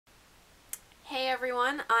Hey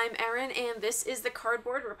everyone, I'm Erin and this is the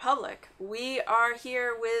Cardboard Republic. We are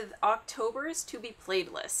here with October's to be played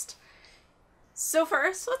list. So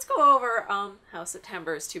first, let's go over how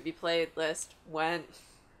September's to be played list went.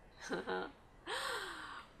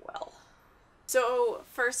 Well. So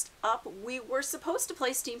first up, we were supposed to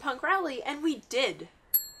play Steampunk Rally and we did.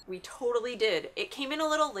 We totally did. It came in a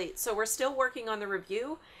little late, so we're still working on the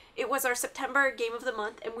review. It was our September game of the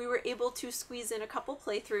month and we were able to squeeze in a couple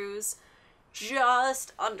playthroughs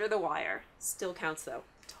just under the wire. Still counts though.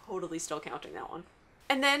 Totally still counting that one.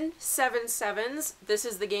 And then Seven Sevens. This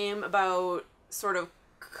is the game about sort of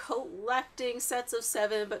collecting sets of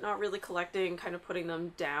seven, but not really collecting, kind of putting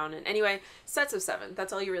them down. And anyway, sets of seven.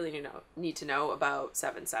 That's all you really need to know about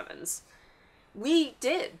Seven Sevens. We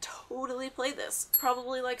did totally play this,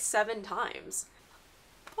 probably like 7 times.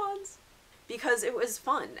 Pawns. Because it was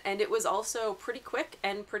fun, and it was also pretty quick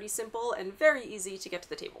and pretty simple and very easy to get to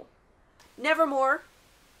the table. Nevermore,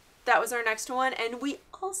 that was our next one, and we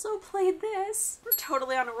also played this. We're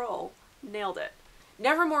totally on a roll. Nailed it.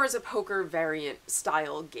 Nevermore is a poker variant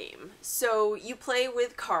style game. So you play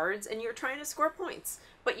with cards and you're trying to score points,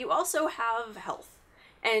 but you also have health.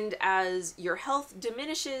 And as your health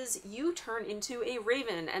diminishes, you turn into a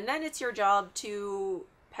raven, and then it's your job to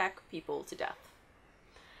peck people to death.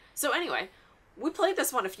 So anyway, we played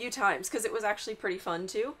this one a few times because it was actually pretty fun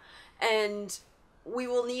too, and we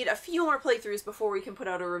will need a few more playthroughs before we can put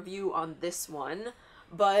out a review on this one,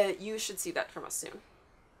 but you should see that from us soon.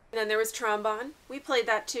 And then there was Trombone. We played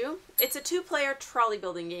that too. It's a 2-player trolley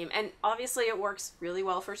building game, and obviously it works really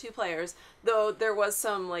well for 2 players, though there was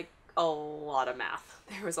some, like, a lot of math.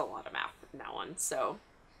 There was a lot of math in that one, so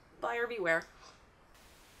buyer beware.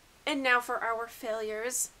 And now for our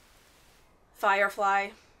failures. Firefly.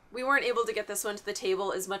 We weren't able to get this one to the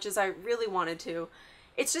table as much as I really wanted to.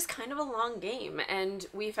 It's just kind of a long game, and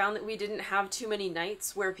we found that we didn't have too many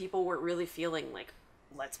nights where people were really feeling like,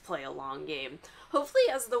 let's play a long game. Hopefully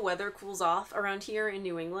as the weather cools off around here in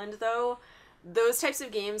New England, though, those types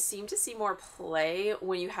of games seem to see more play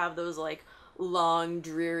when you have those like long,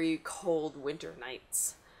 dreary, cold winter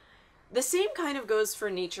nights. The same kind of goes for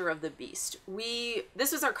Nature of the Beast.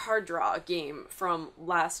 This was our card draw game from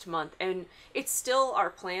last month, and it's still our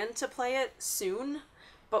plan to play it soon,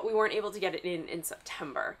 but we weren't able to get it in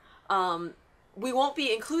September. We won't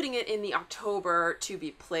be including it in the October to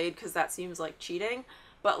be played because that seems like cheating,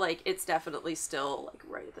 but like it's definitely still like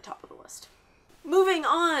right at the top of the list. Moving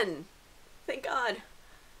on! Thank God.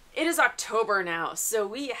 It is October now, so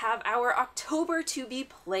we have our October to be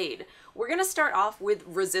played. We're gonna start off with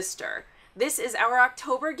Resistor. This is our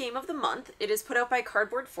October game of the month. It is put out by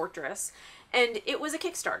Cardboard Fortress, and it was a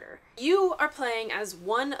Kickstarter. You are playing as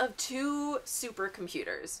one of 2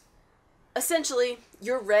 supercomputers. Essentially,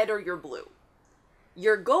 you're red or you're blue.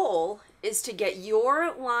 Your goal is to get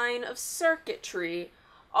your line of circuitry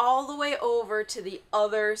all the way over to the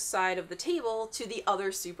other side of the table to the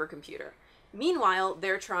other supercomputer. Meanwhile,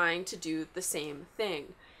 they're trying to do the same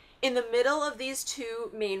thing. In the middle of these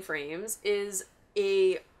 2 mainframes is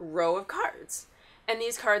a row of cards, and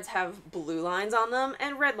these cards have blue lines on them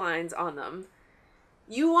and red lines on them.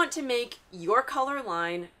 You want to make your color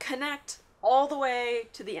line connect all the way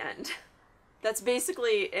to the end. That's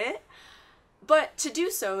basically it. But to do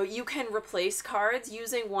so, you can replace cards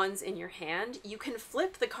using ones in your hand. You can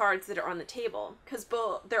flip the cards that are on the table, because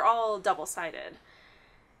they're all double-sided.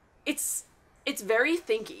 It's very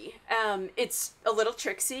thinky. It's a little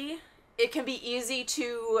tricksy. It can be easy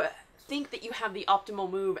to think that you have the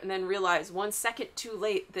optimal move and then realize 1 second too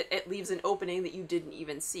late that it leaves an opening that you didn't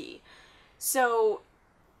even see. So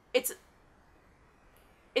it's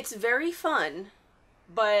very fun,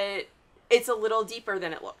 but it's a little deeper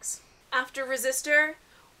than it looks. After Resistor,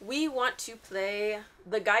 we want to play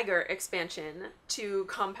the Geiger expansion to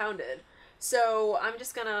Compounded. So I'm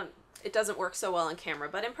just gonna, it doesn't work so well on camera,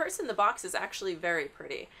 but in person the box is actually very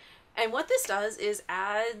pretty. And what this does is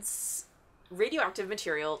adds radioactive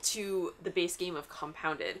material to the base game of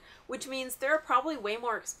Compounded, which means there are probably way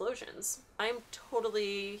more explosions. I'm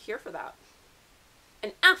totally here for that.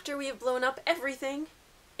 And after we have blown up everything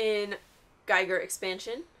in Geiger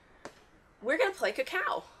expansion, we're gonna play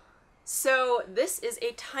Cacao. So this is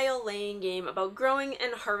a tile laying game about growing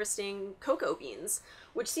and harvesting cocoa beans,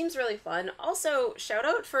 which seems really fun. Also, shout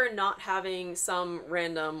out for not having some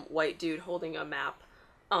random white dude holding a map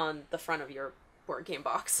on the front of your board game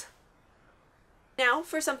box. Now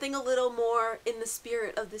for something a little more in the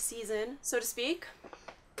spirit of the season, so to speak,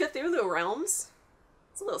 Cthulhu Realms.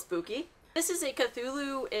 It's a little spooky. This is a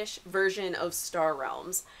Cthulhu-ish version of Star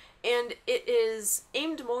Realms, and it is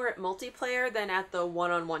aimed more at multiplayer than at the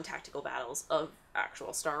one-on-one tactical battles of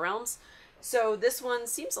actual Star Realms. So this one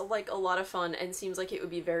seems like a lot of fun and seems like it would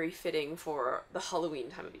be very fitting for the Halloween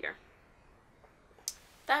time of year.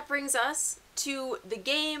 That brings us to the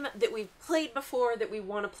game that we've played before that we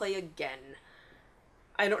want to play again.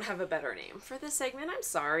 I don't have a better name for this segment, I'm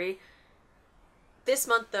sorry. This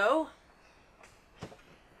month, though,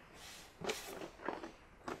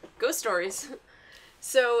 Ghost Stories.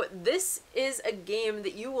 So this is a game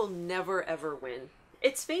that you will never ever win.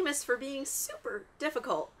 It's famous for being super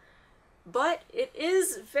difficult, but it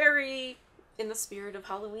is very in the spirit of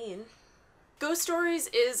Halloween. Ghost Stories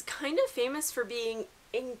is kind of famous for being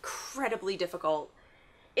incredibly difficult.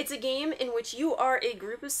 It's a game in which you are a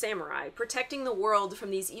group of samurai protecting the world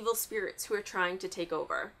from these evil spirits who are trying to take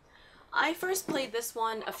over. I first played this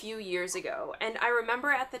one a few years ago, and I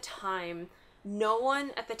remember at the time no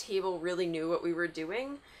one at the table really knew what we were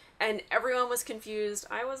doing, and everyone was confused.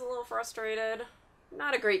 I was a little frustrated.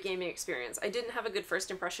 Not a great gaming experience. I didn't have a good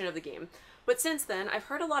first impression of the game. But since then, I've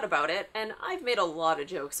heard a lot about it, and I've made a lot of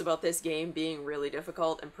jokes about this game being really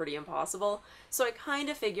difficult and pretty impossible, so I kind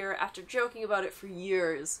of figure, after joking about it for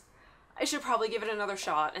years, I should probably give it another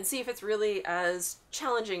shot and see if it's really as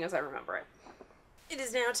challenging as I remember it. It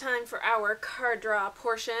is now time for our card draw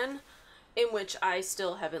portion, in which I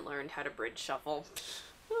still haven't learned how to bridge shuffle.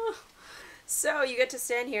 So you get to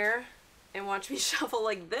stand here and watch me shuffle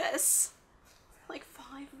like this for like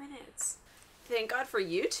 5 minutes. Thank God for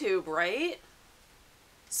YouTube, right?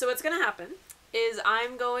 So what's gonna happen is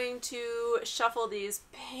I'm going to shuffle these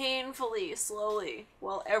painfully slowly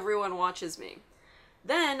while everyone watches me.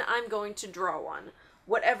 Then I'm going to draw one.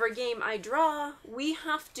 Whatever game I draw, we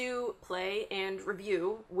have to play and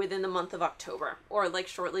review within the month of October, or like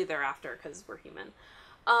shortly thereafter, because we're human.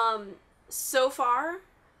 So far,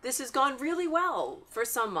 this has gone really well for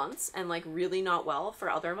some months, and like really not well for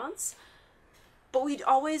other months, but we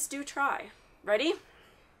always do try. Ready?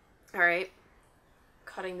 All right.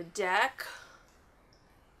 Cutting the deck.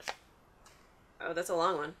 Oh, that's a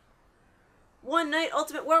long one. One Night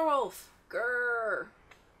Ultimate Werewolf. Grrr.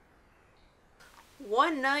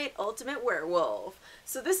 One Night Ultimate Werewolf.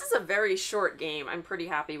 So this is a very short game. I'm pretty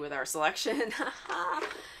happy with our selection.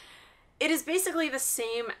 It is basically the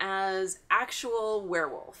same as actual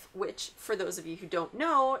Werewolf, which, for those of you who don't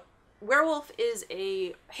know, Werewolf is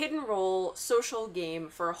a hidden role social game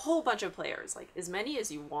for a whole bunch of players, like as many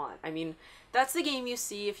as you want. I mean, that's the game you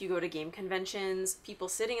see if you go to game conventions, people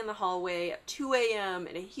sitting in the hallway at 2 a.m.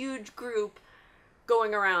 in a huge group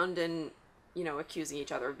going around and, you know, accusing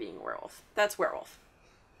each other of being a werewolf. That's Werewolf.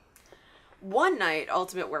 One Night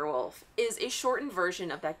Ultimate Werewolf is a shortened version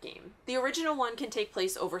of that game. The original one can take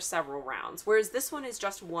place over several rounds, whereas this one is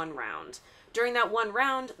just one round. During that one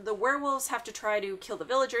round, the werewolves have to try to kill the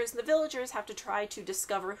villagers, and the villagers have to try to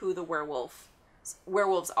discover who the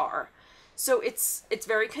werewolves are. So it's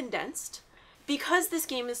very condensed. Because this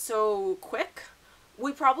game is so quick,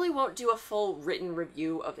 we probably won't do a full written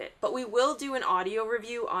review of it, but we will do an audio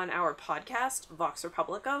review on our podcast, Vox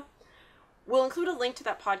Republica. We'll include a link to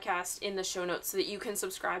that podcast in the show notes so that you can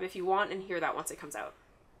subscribe if you want and hear that once it comes out.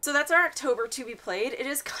 So that's our October to be played. It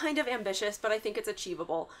is kind of ambitious, but I think it's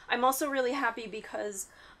achievable. I'm also really happy because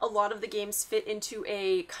a lot of the games fit into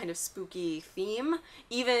a kind of spooky theme.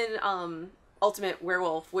 Even Ultimate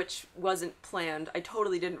Werewolf, which wasn't planned. I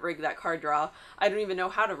totally didn't rig that card draw. I don't even know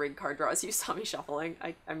how to rig card draws. You saw me shuffling.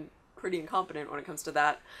 I'm pretty incompetent when it comes to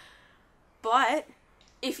that. But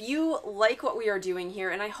if you like what we are doing here,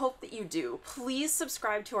 and I hope that you do, please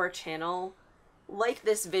subscribe to our channel, like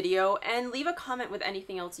this video, and leave a comment with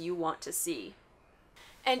anything else you want to see.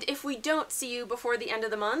 And if we don't see you before the end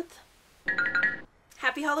of the month,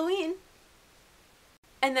 happy Halloween!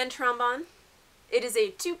 And then Trombone. It is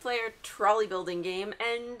a 2-player trolley building game,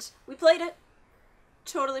 and we played it.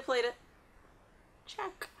 Totally played it.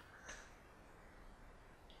 Check.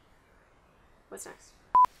 What's next?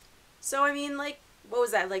 So, I mean, like, what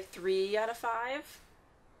was that, like 3 out of 5?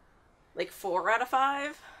 Like 4 out of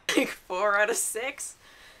 5? Like 4 out of 6?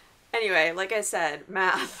 Anyway, like I said,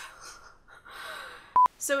 math.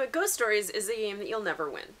 So Ghost Stories is a game that you'll never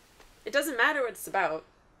win. It doesn't matter what it's about.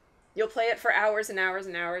 You'll play it for hours and hours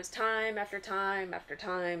and hours, time after time after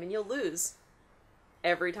time, and you'll lose.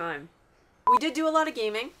 Every time. We did do a lot of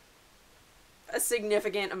gaming. A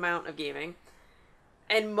significant amount of gaming.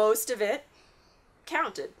 And most of it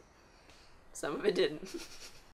counted. Some of it didn't.